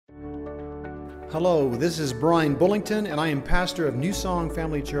Hello, this is Brian Bullington, and I am pastor of New Song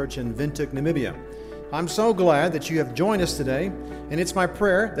Family Church in Windhoek, Namibia. I'm so glad that you have joined us today, and it's my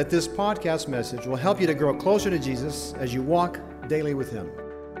prayer that this podcast message will help you to grow closer to Jesus as you walk daily with Him.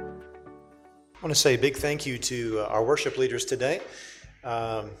 I want to say a big thank you to our worship leaders today.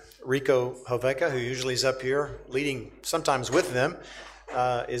 Rico Hoveka, who usually is up here leading sometimes with them,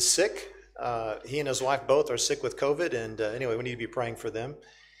 is sick. He and his wife both are sick with COVID, and anyway, we need to be praying for them.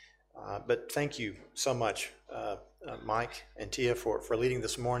 But thank you so much, Mike and Tia, for leading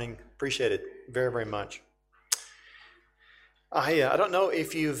this morning. Appreciate it very, very much. I don't know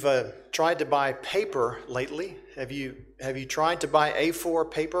if you've tried to buy paper lately. Have you tried to buy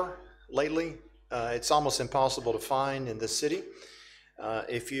A4 paper lately? It's almost impossible to find in this city.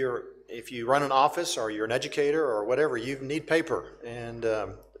 If you run an office or you're an educator or whatever, you need paper. And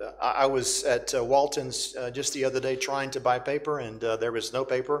I was at Walton's just the other day trying to buy paper, and there was no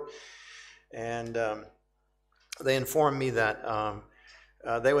paper. And they informed me that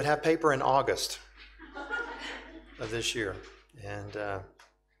they would have paper in August of this year. And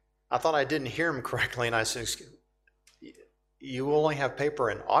I thought I didn't hear him correctly, and I said, "You will only have paper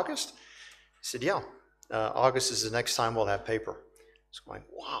in August?" He said, "Yeah, August is the next time we'll have paper." I was going,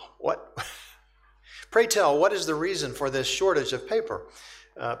 "Wow, what?" Pray tell, what is the reason for this shortage of paper?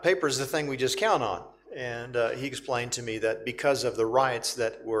 Paper is the thing we just count on. And he explained to me that because of the riots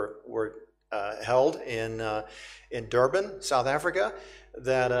that were held in Durban, South Africa,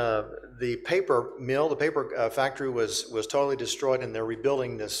 that the paper mill, the paper factory was totally destroyed, and they're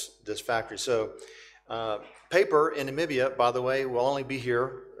rebuilding this factory. So paper in Namibia, by the way, will only be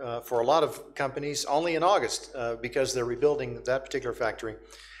here for a lot of companies only in August because they're rebuilding that particular factory.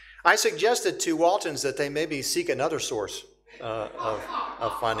 I suggested to Waltons that they maybe seek another source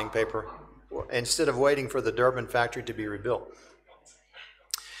of finding paper instead of waiting for the Durban factory to be rebuilt.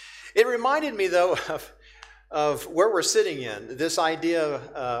 It reminded me, though, of where we're sitting in, this idea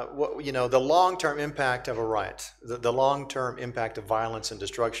of, the long-term impact of a riot, the long-term impact of violence and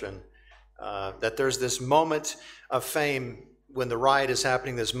destruction, that there's this moment of fame when the riot is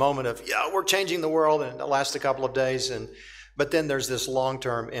happening, this moment of, we're changing the world, and it lasts a couple of days, but then there's this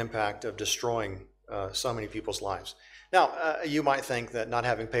long-term impact of destroying so many people's lives. Now, you might think that not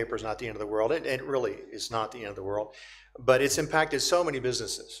having paper is not the end of the world. It really is not the end of the world, but it's impacted so many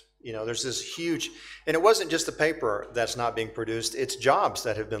businesses. There's this huge, and it wasn't just the paper that's not being produced, it's jobs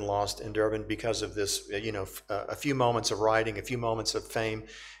that have been lost in Durban because of this, a few moments of rioting, a few moments of fame,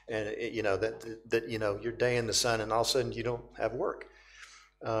 and, your day in the sun, and all of a sudden you don't have work.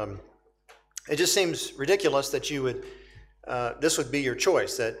 It just seems ridiculous that you would, this would be your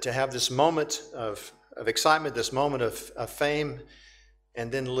choice, that to have this moment of excitement, this moment of fame,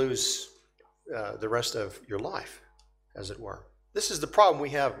 and then lose the rest of your life, as it were. This is the problem we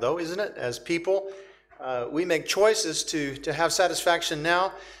have, though, isn't it? As people, we make choices to have satisfaction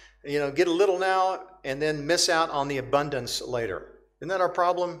now, get a little now, and then miss out on the abundance later. Isn't that our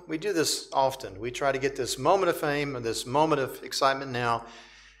problem? We do this often. We try to get this moment of fame and this moment of excitement now,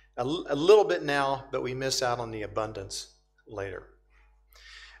 a little bit now, but we miss out on the abundance later.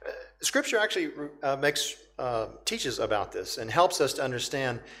 Scripture actually teaches about this and helps us to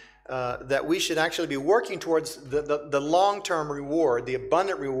understand that we should actually be working towards the long-term reward, the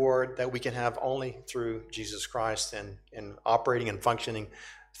abundant reward that we can have only through Jesus Christ and operating and functioning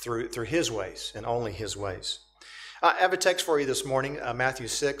through His ways and only His ways. I have a text for you this morning, Matthew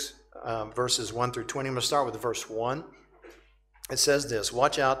 6, verses 1 through 20. I'm going to start with verse 1. It says this: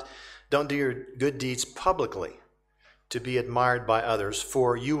 "Watch out, don't do your good deeds publicly to be admired by others,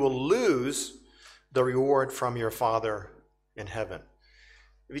 for you will lose the reward from your Father in heaven."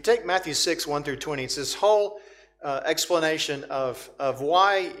 If you take Matthew 6, 1 through 20, it's this whole explanation of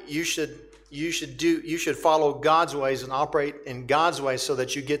why you should follow God's ways and operate in God's ways so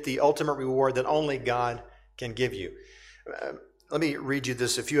that you get the ultimate reward that only God can give you. Let me read you a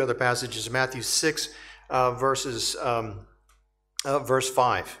few other passages. Matthew 6, verse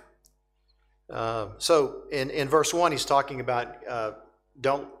 5. So in verse 1, he's talking about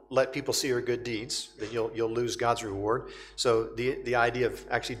don't let people see your good deeds, that you'll lose God's reward. So the idea of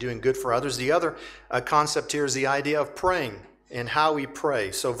actually doing good for others. The other concept here is the idea of praying and how we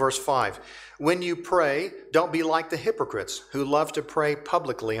pray. So verse 5, "When you pray, don't be like the hypocrites who love to pray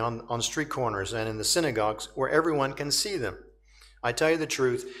publicly on street corners and in the synagogues where everyone can see them. I tell you the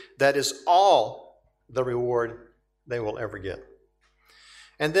truth, that is all the reward they will ever get."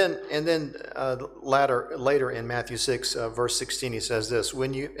 And then later in Matthew 6, verse 16, he says this: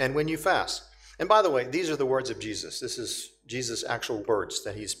 when you fast. And by the way, these are the words of Jesus. This is Jesus' actual words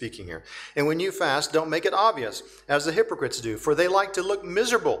that he's speaking here. "And when you fast, don't make it obvious, as the hypocrites do, for they like to look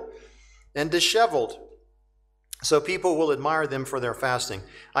miserable and disheveled, so people will admire them for their fasting.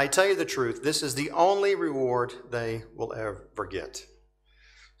 I tell you the truth, this is the only reward they will ever get.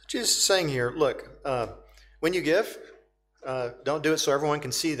 Jesus is saying here, look, when you give, don't do it so everyone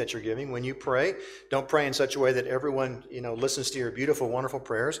can see that you're giving. When you pray, don't pray in such a way that everyone, listens to your beautiful, wonderful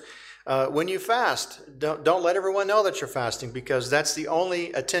prayers. When you fast, don't let everyone know that you're fasting, because that's the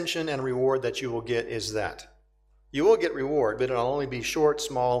only attention and reward that you will get is that. You will get reward, but it'll only be short,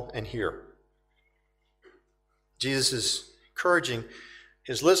 small, and here. Jesus is encouraging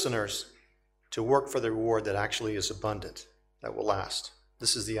his listeners to work for the reward that actually is abundant, that will last.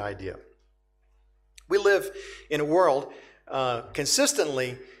 This is the idea. We live in a world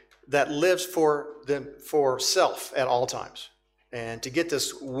consistently that lives for self at all times. And to get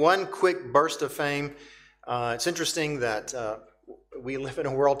this one quick burst of fame, it's interesting that we live in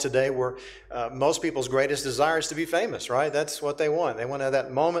a world today where most people's greatest desire is to be famous, right? That's what they want. They want to have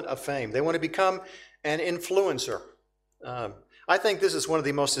that moment of fame. They want to become an influencer. I think this is one of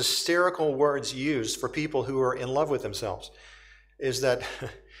the most hysterical words used for people who are in love with themselves, is that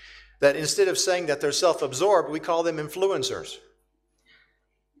that instead of saying that they're self-absorbed, we call them influencers.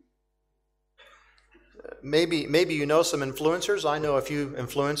 Maybe you know some influencers. I know a few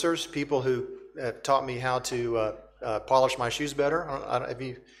influencers, people who have taught me how to polish my shoes better.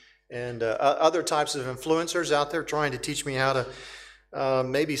 Other types of influencers out there trying to teach me how to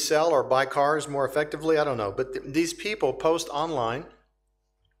maybe sell or buy cars more effectively. I don't know. But these people post online,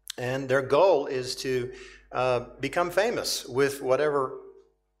 and their goal is to become famous with whatever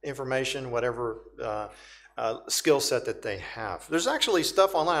information, whatever skill set that they have. There's actually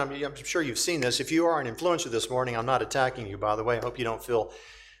stuff online. I'm sure you've seen this. If you are an influencer this morning, I'm not attacking you, by the way. I hope you don't feel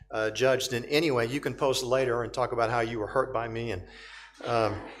judged in any way. You can post later and talk about how you were hurt by me, and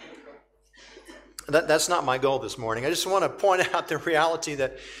that's not my goal this morning. I just want to point out the reality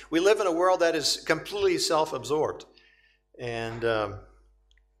that we live in a world that is completely self-absorbed, and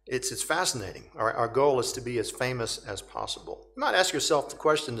it's fascinating. Our goal is to be as famous as possible. You might ask yourself the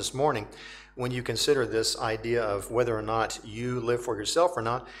question this morning, when you consider this idea of whether or not you live for yourself or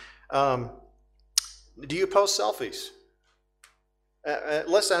not, do you post selfies?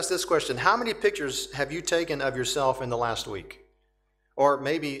 Let's ask this question. How many pictures have you taken of yourself in the last week? Or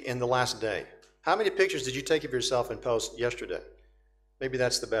maybe in the last day? How many pictures did you take of yourself and post yesterday? Maybe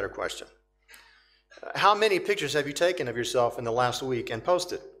that's the better question. How many pictures have you taken of yourself in the last week and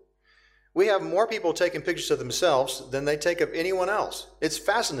posted? We have more people taking pictures of themselves than they take of anyone else. It's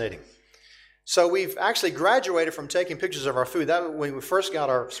fascinating. So we've actually graduated from taking pictures of our food. That when we first got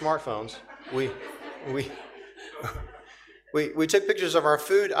our smartphones, we took pictures of our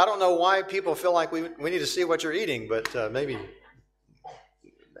food. I don't know why people feel like we need to see what you're eating, but maybe.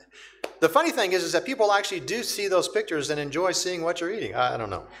 The funny thing is that people actually do see those pictures and enjoy seeing what you're eating. I don't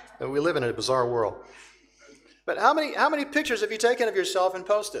know. We live in a bizarre world. But how many pictures have you taken of yourself and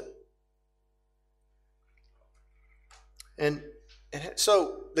posted? And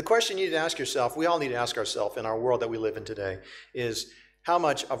so the question you need to ask yourself, we all need to ask ourselves in our world that we live in today, is how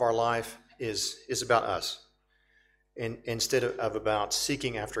much of our life is about us, instead of about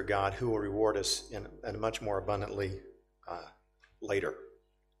seeking after God, who will reward us in much more abundantly later.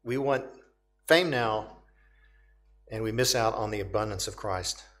 We want fame now, and we miss out on the abundance of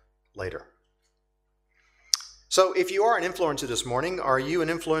Christ later. So if you are an influencer this morning, are you an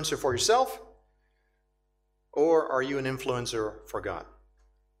influencer for yourself, or are you an influencer for God?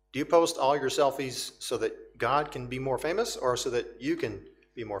 Do you post all your selfies so that God can be more famous, or so that you can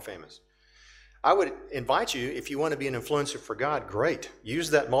be more famous? I would invite you, if you want to be an influencer for God, great.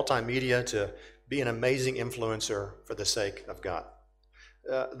 Use that multimedia to be an amazing influencer for the sake of God.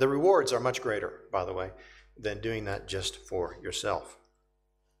 The rewards are much greater, by the way, than doing that just for yourself.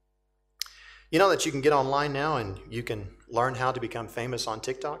 You know that you can get online now and you can learn how to become famous on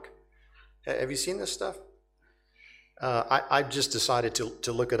TikTok? Have you seen this stuff? I just decided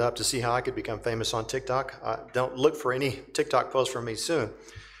to look it up to see how I could become famous on TikTok. Don't look for any TikTok posts from me soon.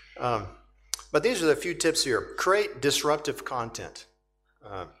 But these are the few tips here. Create disruptive content.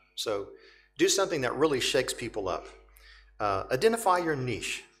 So do something that really shakes people up. Identify your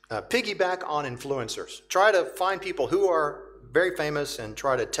niche. Piggyback on influencers. Try to find people who are very famous and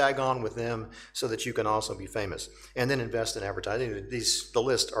try to tag on with them so that you can also be famous. And then invest in advertising. The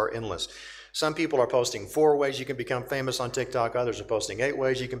lists are endless. Some people are posting 4 ways you can become famous on TikTok. Others are posting 8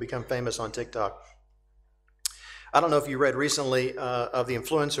 ways you can become famous on TikTok. I don't know if you read recently of the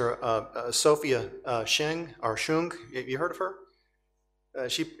influencer Sophia Sheng. You heard of her?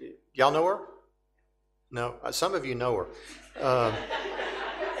 Y'all know her? No, some of you know her.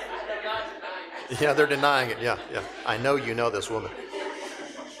 Yeah, they're denying it. Yeah. I know you know this woman.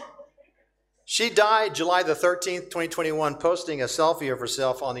 She died July the 13th, 2021, posting a selfie of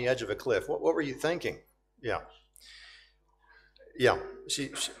herself on the edge of a cliff. What were you thinking? Yeah. Yeah.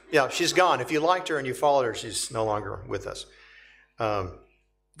 She's gone. If you liked her and you followed her, she's no longer with us.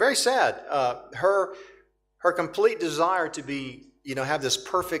 Very sad. Her complete desire to be, have this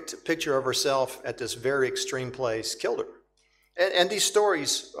perfect picture of herself at this very extreme place killed her. And these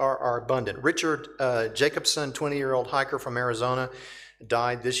stories are abundant. Richard Jacobson, 20-year-old hiker from Arizona,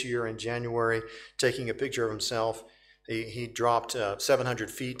 died this year in January taking a picture of himself. He dropped 700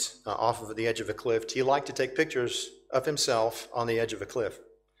 feet off of the edge of a cliff. He liked to take pictures of himself on the edge of a cliff.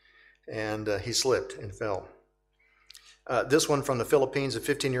 And he slipped and fell. This one from the Philippines, a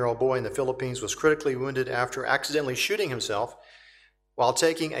 15-year-old boy in the Philippines was critically wounded after accidentally shooting himself while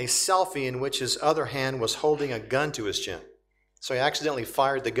taking a selfie in which his other hand was holding a gun to his chin. So he accidentally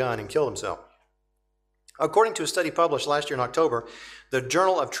fired the gun and killed himself. According to a study published last year in October, the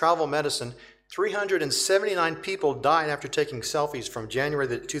Journal of Travel Medicine, 379 people died after taking selfies from January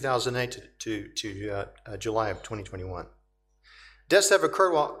 2008 to July of 2021. Deaths have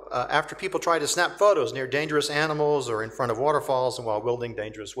occurred after people tried to snap photos near dangerous animals or in front of waterfalls and while wielding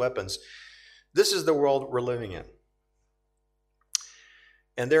dangerous weapons. This is the world we're living in.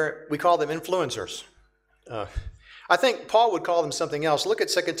 And we call them influencers. I think Paul would call them something else. Look at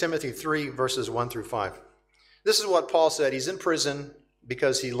 2 Timothy 3, verses 1 through 5. This is what Paul said. He's in prison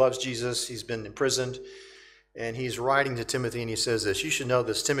because he loves Jesus. He's been imprisoned. And he's writing to Timothy, and he says this: "You should know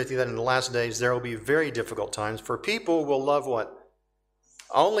this, Timothy, that in the last days there will be very difficult times, for people will love" what?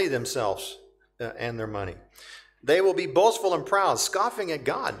 Only themselves and their money. "They will be boastful and proud, scoffing at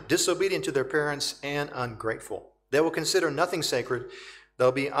God, disobedient to their parents, and ungrateful. They will consider nothing sacred.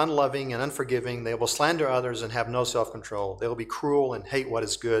 They'll be unloving and unforgiving. They will slander others and have no self-control. They will be cruel and hate what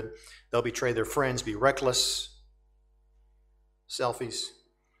is good. They'll betray their friends, be reckless," selfies,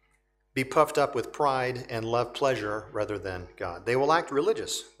 "be puffed up with pride and love pleasure rather than God. They will act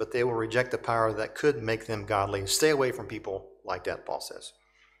religious, but they will reject the power that could make them godly. Stay away from people like that," Paul says.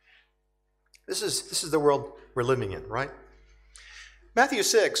 This is the world we're living in, right? Matthew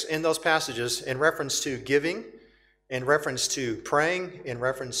 6, in those passages, in reference to giving, in reference to praying, in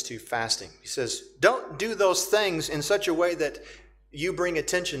reference to fasting, he says, don't do those things in such a way that you bring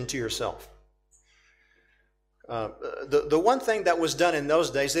attention to yourself. The one thing that was done in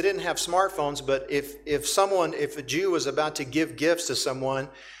those days, they didn't have smartphones, but if a Jew was about to give gifts to someone,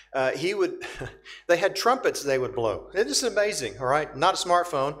 they had trumpets they would blow. It is amazing, all right? Not a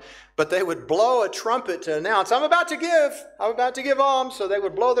smartphone, but they would blow a trumpet to announce, I'm about to give alms. So they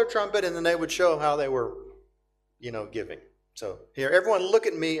would blow their trumpet, and then they would show how they were, giving. So here, everyone look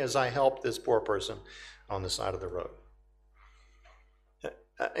at me as I help this poor person on the side of the road.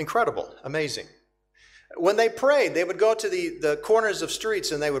 Incredible, amazing. When they prayed, they would go to the corners of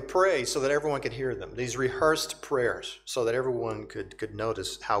streets and they would pray so that everyone could hear them. These rehearsed prayers so that everyone could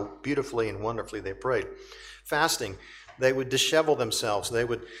notice how beautifully and wonderfully they prayed. Fasting, they would dishevel themselves. They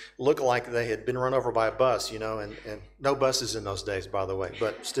would look like they had been run over by a bus, and no buses in those days, by the way,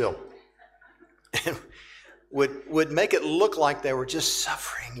 but still. would make it look like they were just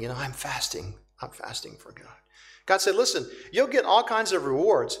suffering. I'm fasting for God. God said, listen, you'll get all kinds of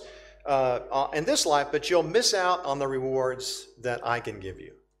rewards in this life, but you'll miss out on the rewards that I can give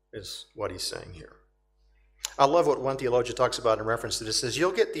you, is what he's saying here. I love what one theologian talks about in reference to this. Says,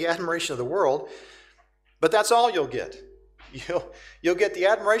 you'll get the admiration of the world, but that's all you'll get. You'll get the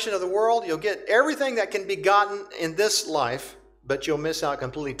admiration of the world, you'll get everything that can be gotten in this life, but you'll miss out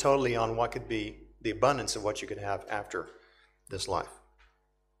completely, totally on what could be the abundance of what you could have after this life.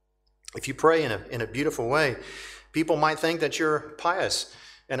 If you pray in a beautiful way, people might think that you're pious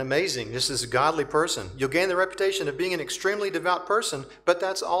and amazing. This is a godly person. You'll gain the reputation of being an extremely devout person, but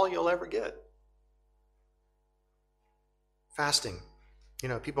that's all you'll ever get. Fasting.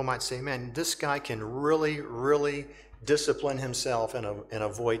 People might say, man, this guy can really, really discipline himself and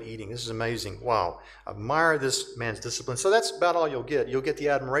avoid eating. This is amazing. Wow. Admire this man's discipline. So that's about all you'll get. You'll get the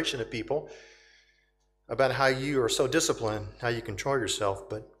admiration of people about how you are so disciplined, how you control yourself,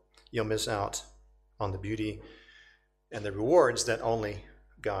 but you'll miss out on the beauty and the rewards that only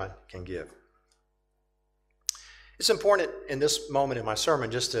God can give. It's important in this moment in my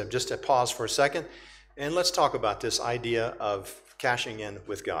sermon just to pause for a second, and let's talk about this idea of cashing in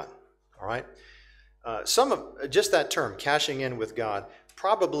with God. All right? Just that term, cashing in with God,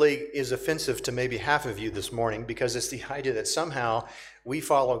 probably is offensive to maybe half of you this morning, because it's the idea that somehow we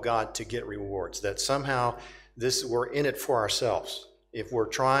follow God to get rewards, that somehow we're in it for ourselves if we're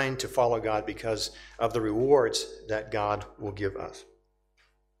trying to follow God because of the rewards that God will give us.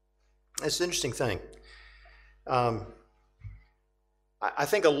 It's an interesting thing. I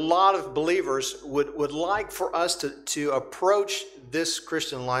think a lot of believers would like for us to approach this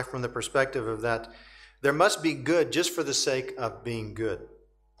Christian life from the perspective of that there must be good just for the sake of being good.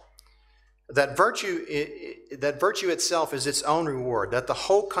 That virtue itself is its own reward, that the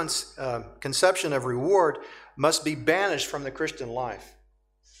whole conception of reward must be banished from the Christian life.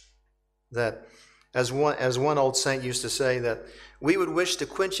 That, as one old saint used to say, that we would wish to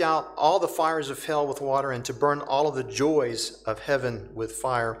quench out all the fires of hell with water and to burn all of the joys of heaven with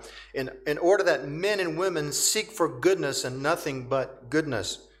fire, in order that men and women seek for goodness and nothing but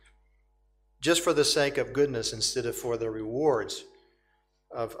goodness, just for the sake of goodness instead of for the rewards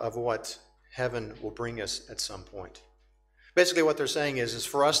of what heaven will bring us at some point. Basically what they're saying is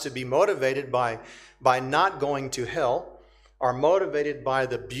for us to be motivated by not going to hell, are motivated by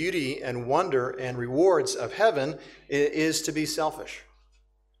the beauty and wonder and rewards of heaven, is to be selfish.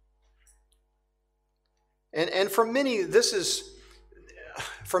 And for many this is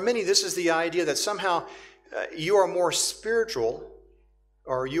the idea that somehow you are more spiritual,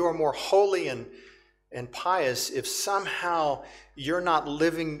 or you are more holy and pious if somehow you're not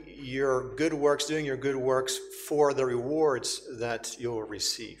living your good works, doing your good works for the rewards that you'll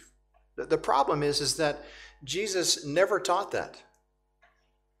receive. The problem is that Jesus never taught that.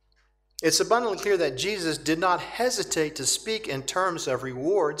 It's abundantly clear that Jesus did not hesitate to speak in terms of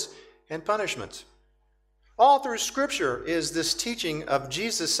rewards and punishments. All through Scripture is this teaching of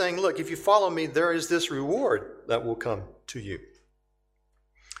Jesus saying, look, if you follow me, there is this reward that will come to you.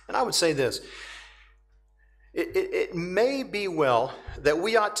 And I would say this, it may be well that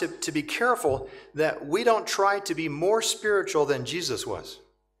we ought to be careful that we don't try to be more spiritual than Jesus was.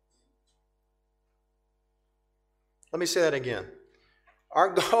 Let me say that again. Our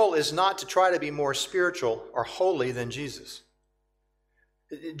goal is not to try to be more spiritual or holy than Jesus.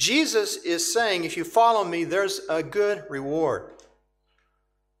 Jesus is saying, if you follow me, there's a good reward.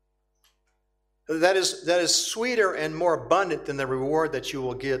 That is sweeter and more abundant than the reward that you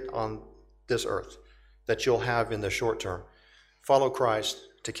will get on this earth, that you'll have in the short term. Follow Christ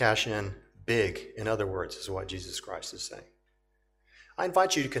to cash in big, in other words, is what Jesus Christ is saying. I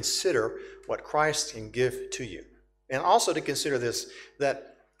invite you to consider what Christ can give to you. And also to consider this,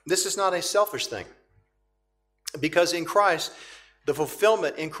 that this is not a selfish thing. Because in Christ, the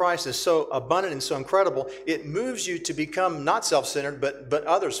fulfillment in Christ is so abundant and so incredible, it moves you to become not self-centered, but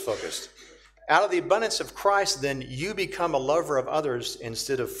others-focused. Out of the abundance of Christ, then, you become a lover of others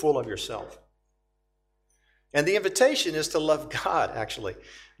instead of full of yourself. And the invitation is to love God, actually,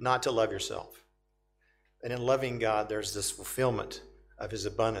 not to love yourself. And in loving God, there's this fulfillment of His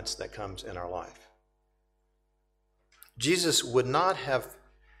abundance that comes in our life. Jesus would not have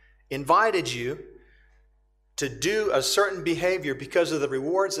invited you to do a certain behavior because of the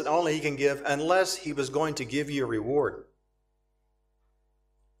rewards that only He can give, unless He was going to give you a reward.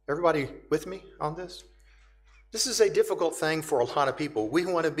 Everybody with me on this? This is a difficult thing for a lot of people. We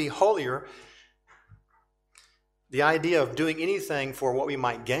want to be holier. The idea of doing anything for what we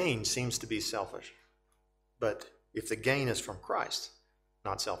might gain seems to be selfish. But if the gain is from Christ,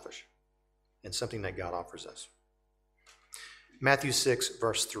 not selfish, and something that God offers us. Matthew 6,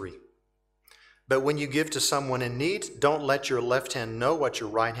 verse 3. But when you give to someone in need, don't let your left hand know what your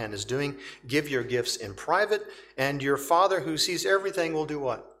right hand is doing. Give your gifts in private, and your Father who sees everything will do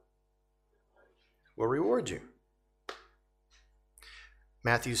what? Will reward you.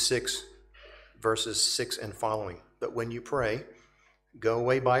 Matthew 6, verses 6 and following. But when you pray, go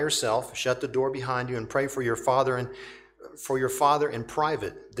away by yourself, shut the door behind you, and pray for your Father in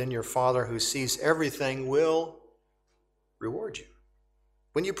private. Then your Father who sees everything will reward you.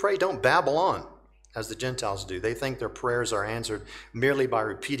 When you pray, don't babble on, as the Gentiles do. They think their prayers are answered merely by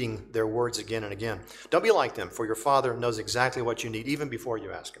repeating their words again and again. Don't be like them, for your Father knows exactly what you need, even before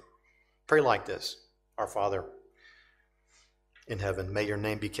you ask Him. Pray like this: Our Father in heaven, may your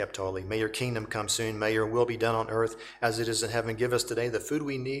name be kept holy. May your kingdom come soon. May your will be done on earth as it is in heaven. Give us today the food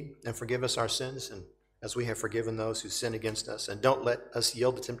we need, and forgive us our sins, and as we have forgiven those who sin against us. And don't let us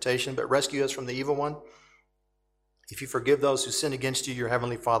yield to temptation, but rescue us from the evil one. If you forgive those who sin against you, your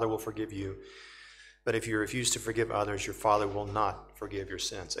heavenly Father will forgive you. But if you refuse to forgive others, your Father will not forgive your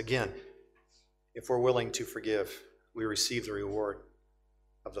sins. Again, if we're willing to forgive, we receive the reward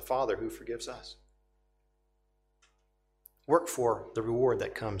of the Father who forgives us. Work for the reward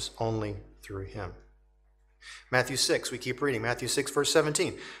that comes only through Him. Matthew 6, we keep reading. Matthew 6, verse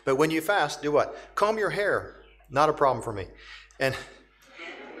 17. But when you fast, do what? Comb your hair. Not a problem for me. And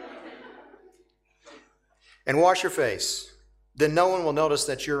wash your face. Then no one will notice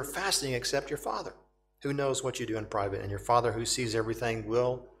that you're fasting except your Father, who knows what you do in private, and your Father who sees everything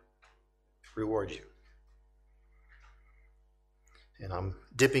will reward you. And I'm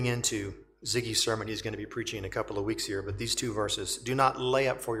dipping into Ziggy's sermon he's going to be preaching in a couple of weeks here, but these two verses: do not lay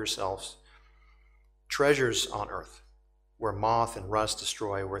up for yourselves treasures on earth, where moth and rust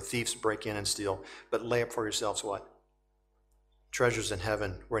destroy, where thieves break in and steal, but lay up for yourselves what? Treasures in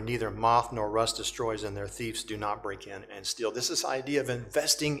heaven, where neither moth nor rust destroys, and their thieves do not break in and steal. This is the idea of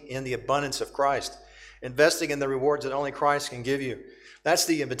investing in the abundance of Christ, investing in the rewards that only Christ can give you. That's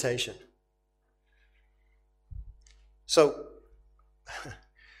the invitation. So,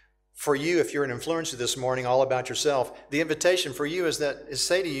 for you, if you're an influencer this morning, all about yourself, the invitation for you is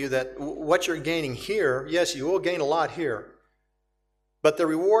say to you that what you're gaining here, yes, you will gain a lot here, but the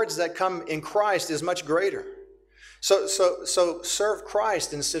rewards that come in Christ is much greater. So serve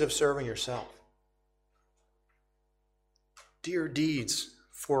Christ instead of serving yourself. Do your deeds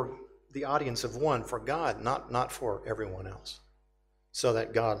for the audience of one, for God, not for everyone else, so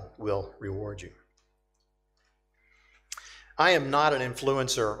that God will reward you. I am not an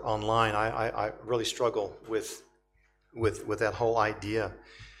influencer online. I really struggle with that whole idea.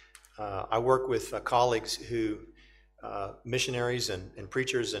 I work with colleagues who, missionaries and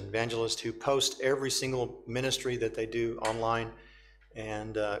preachers and evangelists, who post every single ministry that they do online.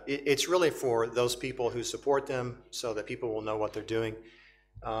 And it's really for those people who support them so that people will know what they're doing.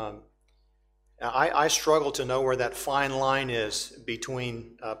 I struggle to know where that fine line is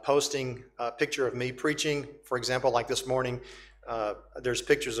between posting a picture of me preaching, for example, like this morning. There's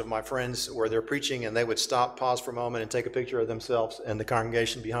pictures of my friends where they're preaching and they would stop, pause for a moment, and take a picture of themselves and the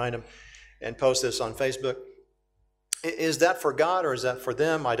congregation behind them and post this on Facebook. Is that for God or is that for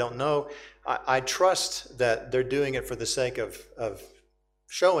them? I don't know. I trust that they're doing it for the sake of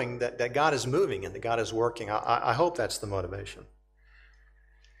showing that God is moving and that God is working. I hope that's the motivation.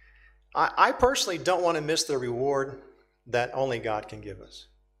 I personally don't want to miss the reward that only God can give us.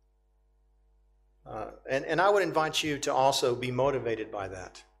 And I would invite you to also be motivated by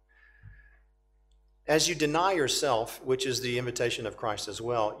that. As you deny yourself, which is the invitation of Christ as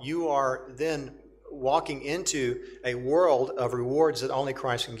well, you are then walking into a world of rewards that only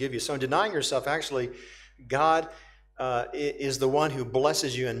Christ can give you. So in denying yourself, actually, God is the one who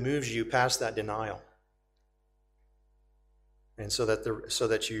blesses you and moves you past that denial. And so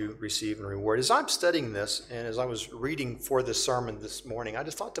that you receive and reward. As I'm studying this, and as I was reading for this sermon this morning, I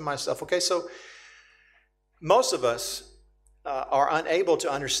just thought to myself, okay, so most of us are unable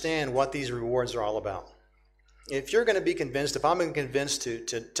to understand what these rewards are all about. If you're going to be convinced, if I'm convinced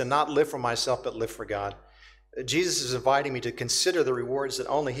to not live for myself but live for God, Jesus is inviting me to consider the rewards that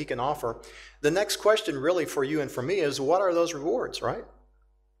only He can offer. The next question really for you and for me is, what are those rewards, right?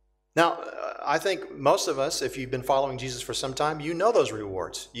 Now, I think most of us, if you've been following Jesus for some time, you know those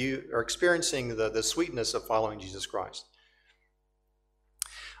rewards. You are experiencing the sweetness of following Jesus Christ.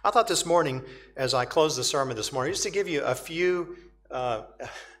 I thought this morning, as I closed the sermon this morning, just to give you a few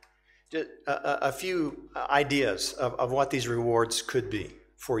ideas of what these rewards could be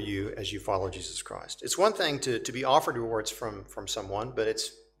for you as you follow Jesus Christ. It's one thing to be offered rewards from someone, but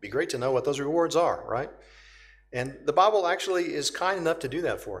it'd be great to know what those rewards are, right? And the Bible actually is kind enough to do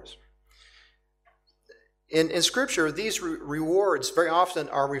that for us. In Scripture, these rewards very often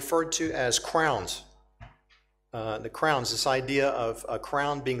are referred to as crowns. The crowns, this idea of a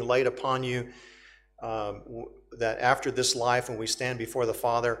crown being laid upon you, that after this life, when we stand before the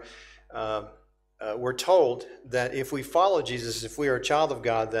Father, we're told that if we follow Jesus, if we are a child of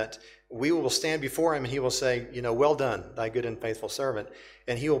God, that we will stand before Him and He will say, well done, thy good and faithful servant.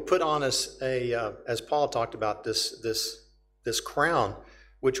 And He will put on us as Paul talked about, this crown,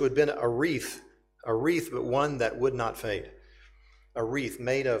 which would have been a wreath, but one that would not fade. A wreath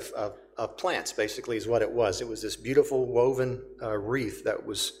made of plants, basically, is what it was. It was this beautiful woven wreath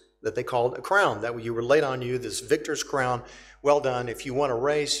that they called a crown, that you were laid on you, this victor's crown. Well done. If you won a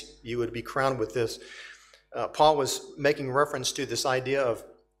race, you would be crowned with this. Paul was making reference to this idea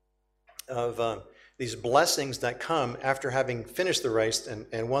of these blessings that come after having finished the race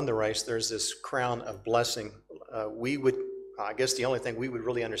and won the race. There's this crown of blessing. I guess the only thing we would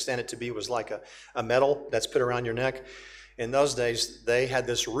really understand it to be was like a medal that's put around your neck. In those days, they had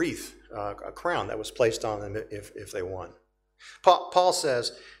this wreath, a crown that was placed on them if they won. Paul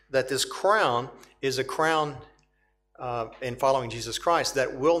says that this crown is a crown in following Jesus Christ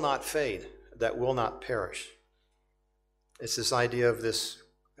that will not fade, that will not perish. It's this idea of this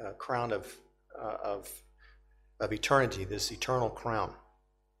crown of eternity, this eternal crown.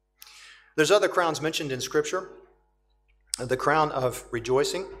 There's other crowns mentioned in Scripture. The crown of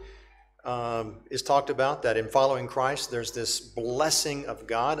rejoicing is talked about, that in following Christ, there's this blessing of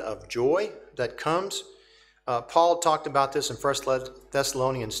God, of joy that comes. Paul talked about this in 1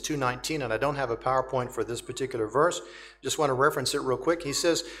 Thessalonians 2:19, and I don't have a PowerPoint for this particular verse. Just want to reference it real quick. He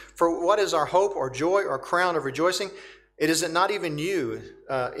says, "For what is our hope or joy or crown of rejoicing? It is not even you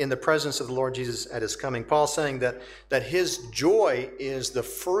in the presence of the Lord Jesus at his coming." Paul's saying that his joy is the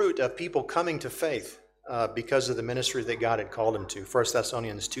fruit of people coming to faith because of the ministry that God had called him to. 1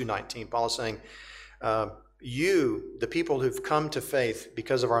 Thessalonians 2:19. Paul is saying, you, the people who've come to faith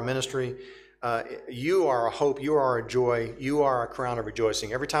because of our ministry, you are a hope, you are a joy, you are a crown of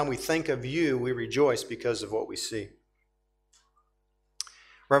rejoicing. Every time we think of you, we rejoice because of what we see.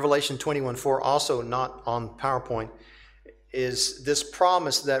 Revelation 21:4, also not on PowerPoint, is this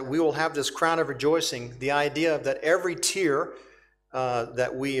promise that we will have this crown of rejoicing, the idea that every tear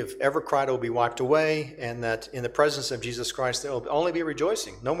that we have ever cried will be wiped away, and that in the presence of Jesus Christ there will only be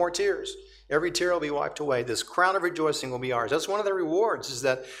rejoicing, no more tears. Every tear will be wiped away. This crown of rejoicing will be ours. That's one of the rewards, is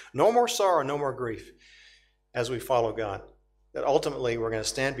that no more sorrow, no more grief as we follow God. That ultimately we're going to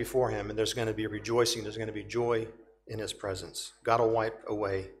stand before him and there's going to be rejoicing. There's going to be joy in his presence. God will wipe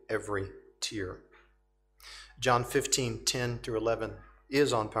away every tear. John 15:10-11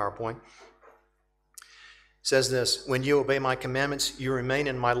 is on PowerPoint. It says this, "When you obey my commandments, you remain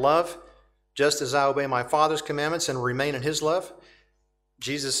in my love, just as I obey my Father's commandments and remain in his love."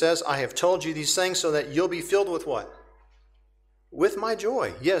 Jesus says, "I have told you these things so that you'll be filled with" what? With my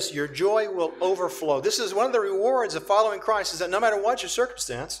joy. Yes, your joy will overflow. This is one of the rewards of following Christ, is that no matter what your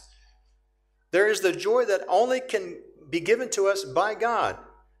circumstance, there is the joy that only can be given to us by God.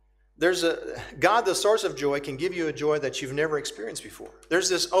 God, the source of joy, can give you a joy that you've never experienced before. There's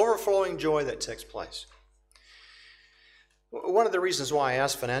this overflowing joy that takes place. One of the reasons why I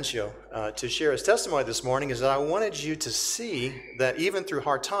asked Financio to share his testimony this morning is that I wanted you to see that even through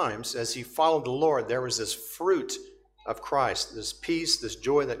hard times, as he followed the Lord, there was this fruit of Christ, this peace, this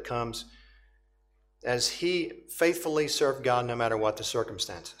joy that comes as he faithfully served God no matter what the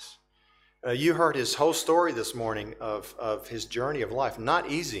circumstances. You heard his whole story this morning of his journey of life. Not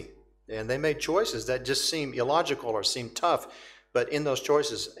easy. And they made choices that just seemed illogical or seemed tough. But in those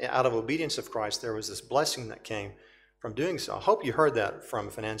choices, out of obedience of Christ, there was this blessing that came from doing so. I hope you heard that from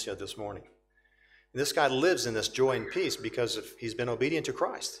Financio this morning. This guy lives in this joy and peace because he's been obedient to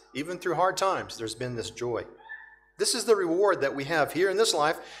Christ. Even through hard times, there's been this joy. This is the reward that we have here in this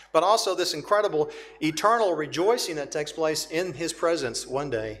life, but also this incredible eternal rejoicing that takes place in his presence one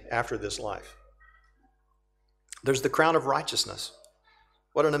day after this life. There's the crown of righteousness.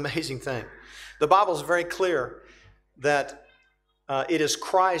 What an amazing thing. The Bible is very clear that it is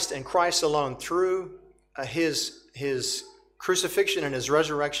Christ and Christ alone, through his crucifixion and his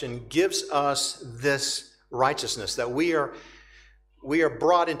resurrection, gives us this righteousness, that we are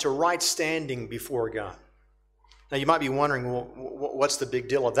brought into right standing before God. Now you might be wondering, well, what's the big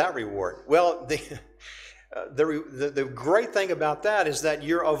deal of that reward? Well, the great thing about that is that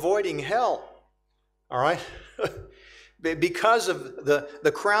you're avoiding hell. All right? Because of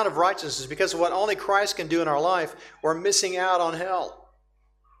the crown of righteousness, because of what only Christ can do in our life, we're missing out on hell.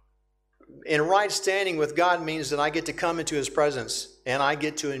 In right standing with God means that I get to come into his presence and I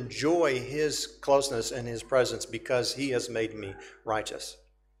get to enjoy his closeness and his presence because he has made me righteous.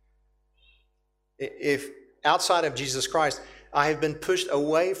 If outside of Jesus Christ, I have been pushed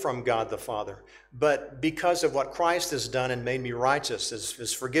away from God the Father, but because of what Christ has done and made me righteous,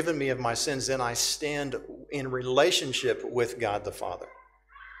 has forgiven me of my sins, then I stand in relationship with God the Father.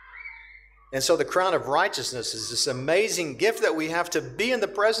 And so the crown of righteousness is this amazing gift that we have to be in the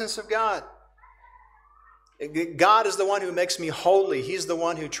presence of God. God is the one who makes me holy. He's the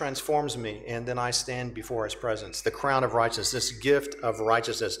one who transforms me. And then I stand before his presence. The crown of righteousness, this gift of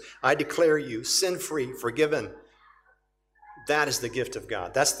righteousness. I declare you sin-free, forgiven. That is the gift of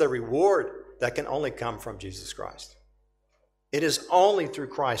God. That's the reward that can only come from Jesus Christ. It is only through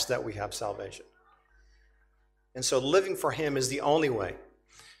Christ that we have salvation. And so living for him is the only way.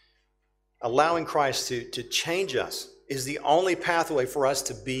 Allowing Christ to change us is the only pathway for us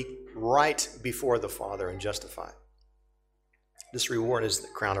to be right before the Father and justified. This reward is the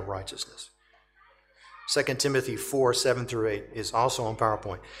crown of righteousness. 2 Timothy 4:7-8 is also on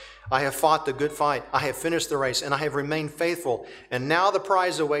PowerPoint. I have fought the good fight, I have finished the race, and I have remained faithful, and now the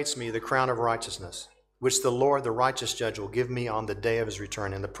prize awaits me, the crown of righteousness, which the Lord, the righteous judge, will give me on the day of his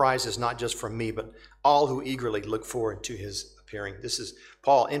return. And the prize is not just for me, but all who eagerly look forward to his appearing. This is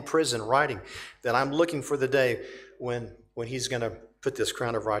Paul in prison writing that I'm looking for the day when he's going to put this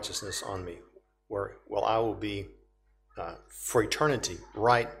crown of righteousness on me, where I will be for eternity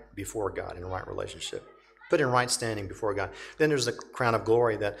right before God in right relationship, put in right standing before God. Then there's the crown of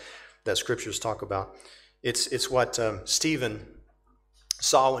glory that scriptures talk about. It's what Stephen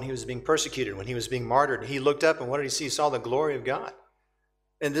saw when he was being persecuted, when he was being martyred. He looked up, and what did he see? He saw the glory of God.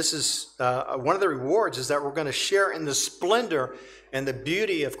 And this is one of the rewards, is that we're going to share in the splendor and the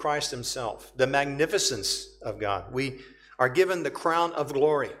beauty of Christ himself, the magnificence of God. We are given the crown of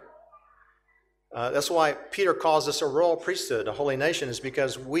glory. That's why Peter calls us a royal priesthood, a holy nation, is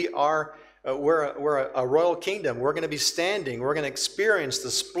because we're a royal kingdom. We're going to be standing. We're going to experience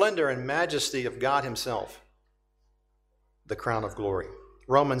the splendor and majesty of God himself, the crown of glory.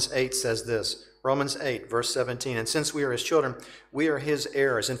 Romans 8 says this, Romans 8, verse 17, and since we are his children, we are his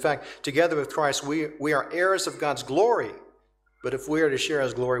heirs. In fact, together with Christ, we are heirs of God's glory. But if we are to share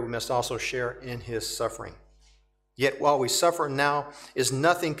his glory, we must also share in his suffering. Yet while we suffer now is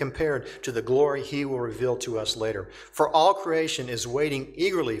nothing compared to the glory he will reveal to us later. For all creation is waiting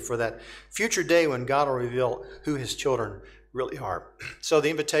eagerly for that future day when God will reveal who his children really are. So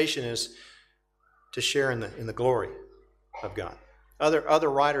the invitation is to share in the glory of God. Other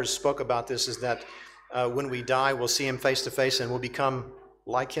writers spoke about this, is that when we die, we'll see him face to face and we'll become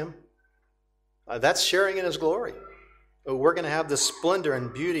like him. That's sharing in his glory. We're going to have the splendor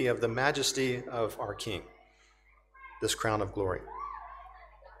and beauty of the majesty of our King, this crown of glory.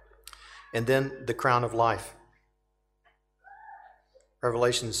 And then the crown of life.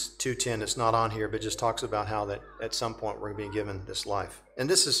 Revelations 2:10, it's not on here, but just talks about how that at some point we're going to be given this life. And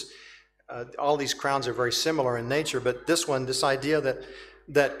this is, all these crowns are very similar in nature, but this one, this idea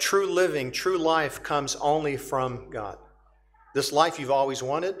that true living, true life comes only from God. This life you've always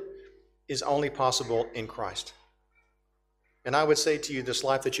wanted is only possible in Christ. And I would say to you, this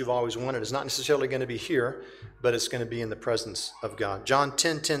life that you've always wanted is not necessarily going to be here, but it's going to be in the presence of God. John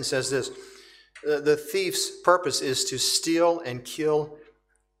 10:10 says this, the thief's purpose is to steal and kill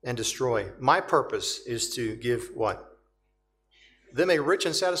and destroy. My purpose is to give what? Them a rich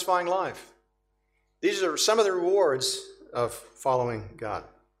and satisfying life. These are some of the rewards of following God.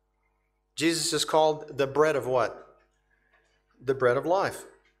 Jesus is called the bread of what? The bread of life.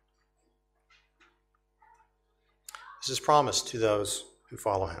 This is promised to those who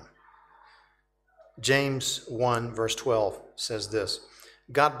follow him. James 1 verse 12 says this,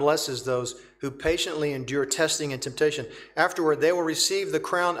 God blesses those who patiently endure testing and temptation. Afterward, they will receive the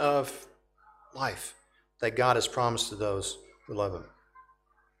crown of life that God has promised to those who love him.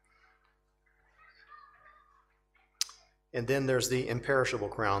 And then there's the imperishable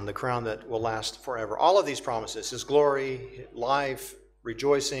crown, the crown that will last forever. All of these promises, his glory, life,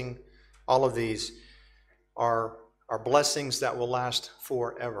 rejoicing, all of these are blessings that will last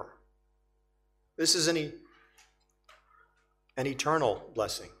forever. This is an eternal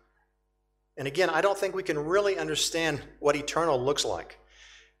blessing. And again, I don't think we can really understand what eternal looks like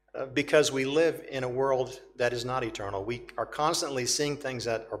because we live in a world that is not eternal. We are constantly seeing things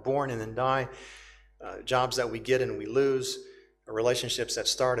that are born and then die, jobs that we get and we lose, relationships that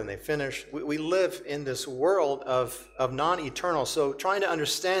start and they finish. We live in this world of non-eternal. So trying to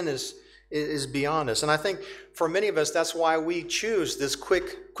understand this is beyond us. And I think for many of us, that's why we choose this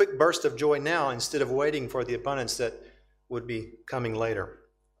quick burst of joy now instead of waiting for the abundance that would be coming later.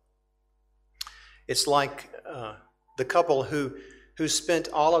 It's like the couple who spent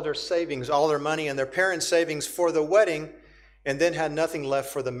all of their savings, all their money and their parents' savings for the wedding and then had nothing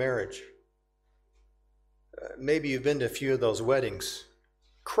left for the marriage. Maybe you've been to a few of those weddings.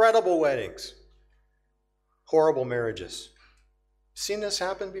 Incredible weddings. Horrible marriages. Seen this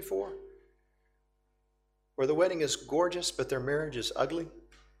happen before? Where the wedding is gorgeous, but their marriage is ugly?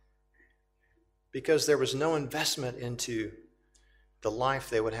 Because there was no investment into the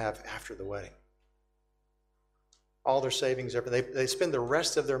life they would have after the wedding. All their savings, they spend the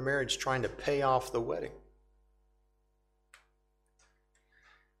rest of their marriage trying to pay off the wedding.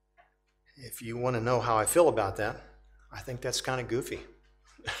 If you want to know how I feel about that, I think that's kind of goofy.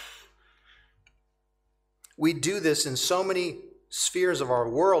 We do this in so many spheres of our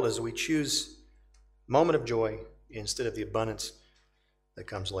world as we choose moment of joy instead of the abundance that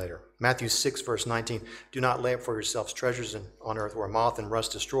comes later. Matthew 6, verse 19, do not lay up for yourselves treasures on earth where moth and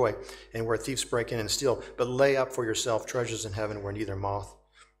rust destroy and where thieves break in and steal, but lay up for yourself treasures in heaven where neither moth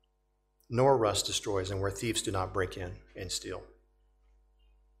nor rust destroys and where thieves do not break in and steal.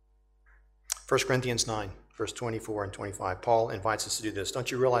 1 Corinthians 9, verse 24 and 25, Paul invites us to do this.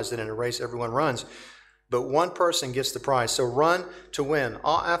 Don't you realize that in a race everyone runs, but one person gets the prize? So run to win.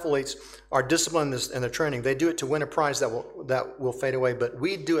 All athletes are disciplined in their training. They do it to win a prize that will fade away, but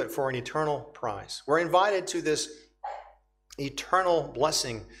we do it for an eternal prize. We're invited to this eternal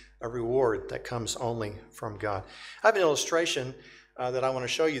blessing, a reward that comes only from God. I have an illustration that I want to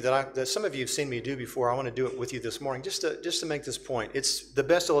show you that some of you have seen me do before. I want to do it with you this morning just to make this point. It's the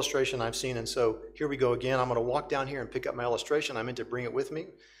best illustration I've seen, and so here we go again. I'm going to walk down here and pick up my illustration. I meant to bring it with me,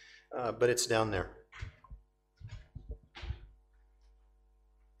 but it's down there.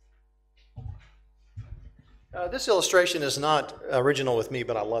 This illustration is not original with me,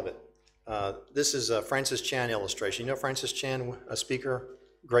 but I love it. This is a Francis Chan illustration. You know Francis Chan, a speaker,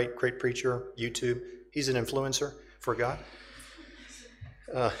 great preacher, YouTube. He's an influencer for God.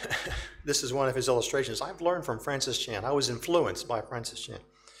 This is one of his illustrations. I've learned from Francis Chan. I was influenced by Francis Chan.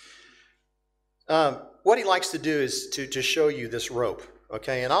 What he likes to do is to show you this rope,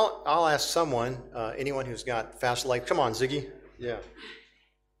 okay? And I'll ask someone, anyone who's got fast legs. Come on, Ziggy. Yeah.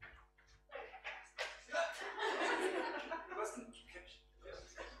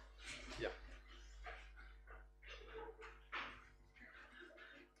 Yeah.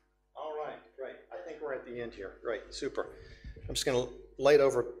 All right, great. I think we're at the end here. Great, super. I'm just going to lay it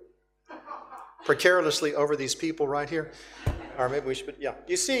over precariously over these people right here, or maybe we should. Yeah,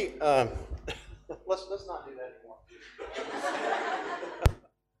 you see, let's not do that anymore.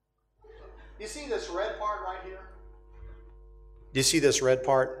 You see this red part right here? Do you see this red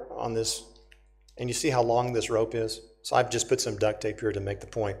part on this? And you see how long this rope is? So I've just put some duct tape here to make the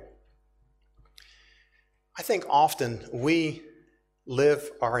point. I think often we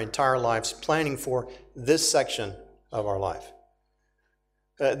live our entire lives planning for this section of our life.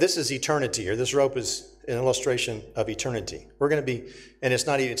 This is eternity, or this rope is an illustration of eternity. We're going to be, and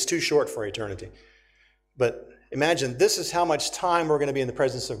it's too short for eternity. But imagine this is how much time we're going to be in the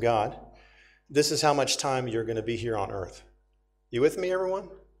presence of God. This is how much time you're going to be here on earth. You with me, everyone?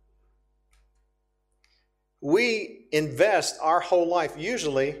 We invest our whole life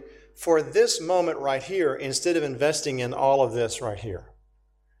usually for this moment right here instead of investing in all of this right here.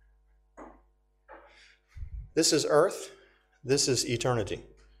 This is earth. This is eternity.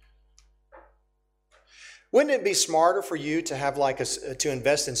 Wouldn't it be smarter for you to have to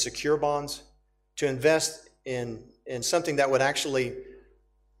invest in secure bonds, to invest in something that would actually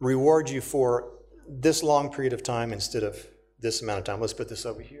reward you for this long period of time instead of this amount of time? Let's put this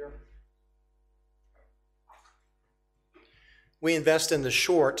over here. We invest in the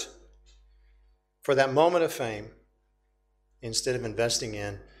short for that moment of fame instead of investing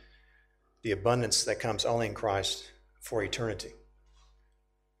in the abundance that comes only in Christ for eternity.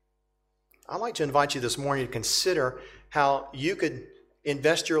 I'd like to invite you this morning to consider how you could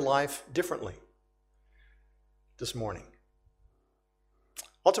invest your life differently this morning.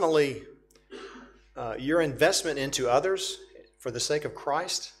 Ultimately, your investment into others for the sake of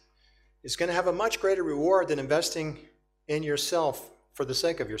Christ is going to have a much greater reward than investing in yourself for the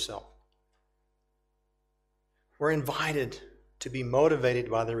sake of yourself. We're invited to be motivated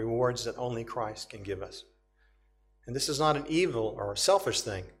by the rewards that only Christ can give us. And this is not an evil or a selfish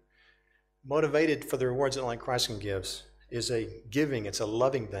thing. Motivated for the rewards that only Christ can give is a giving, it's a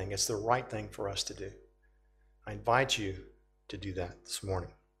loving thing, it's the right thing for us to do. I invite you to do that this morning.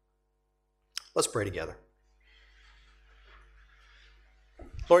 Let's pray together.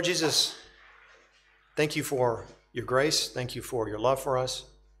 Lord Jesus, thank you for your grace. Thank you for your love for us.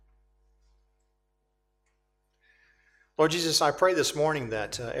 Lord Jesus, I pray this morning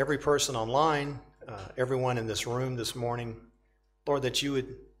that every person online, everyone in this room this morning, Lord, that you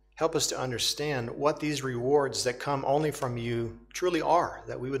would help us to understand what these rewards that come only from you truly are,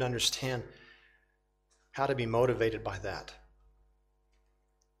 that we would understand how to be motivated by that.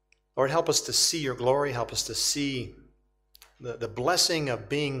 Lord, help us to see your glory. Help us to see the blessing of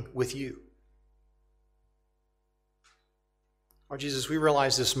being with you. Lord Jesus, we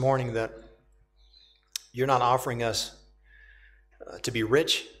realize this morning that you're not offering us to be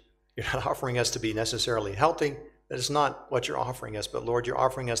rich. You're not offering us to be necessarily healthy. That is not what you're offering us. But Lord, you're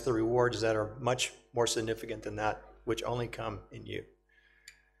offering us the rewards that are much more significant than that, which only come in you.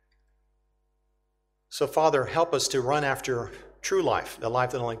 So Father, help us to run after true life, the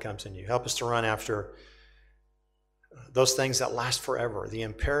life that only comes in you. Help us to run after those things that last forever, the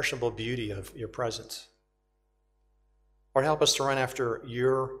imperishable beauty of your presence. Lord, help us to run after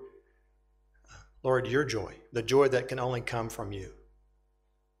your joy, the joy that can only come from you.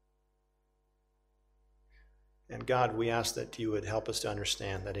 And God, we ask that you would help us to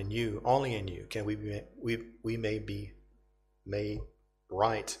understand that in you, only in you, can we may be made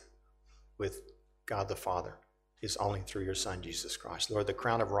right with God the Father, is only through your Son, Jesus Christ. Lord, the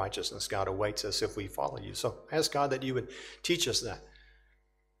crown of righteousness, God, awaits us if we follow you. So ask God that you would teach us that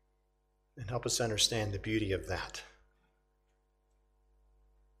and help us understand the beauty of that.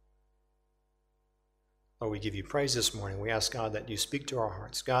 Lord, we give you praise this morning. We ask, God, that you speak to our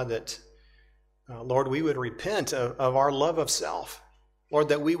hearts. God, that Lord, we would repent of our love of self. Lord,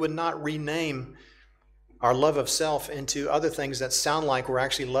 that we would not rename our love of self into other things that sound like we're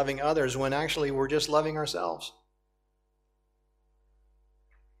actually loving others when actually we're just loving ourselves.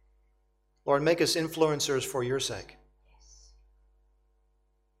 Lord, make us influencers for your sake.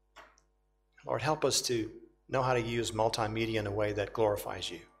 Lord, help us to know how to use multimedia in a way that glorifies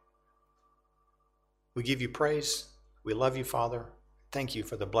you. We give you praise. We love you, Father. Thank you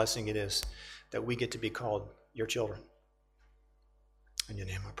for the blessing it is that we get to be called your children. In your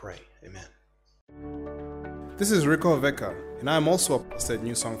name I pray. Amen. This is Rico Veka, and I am also a pastor at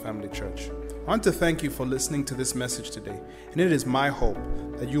New Song Family Church. I want to thank you for listening to this message today, and it is my hope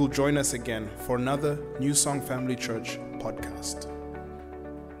that you will join us again for another New Song Family Church podcast.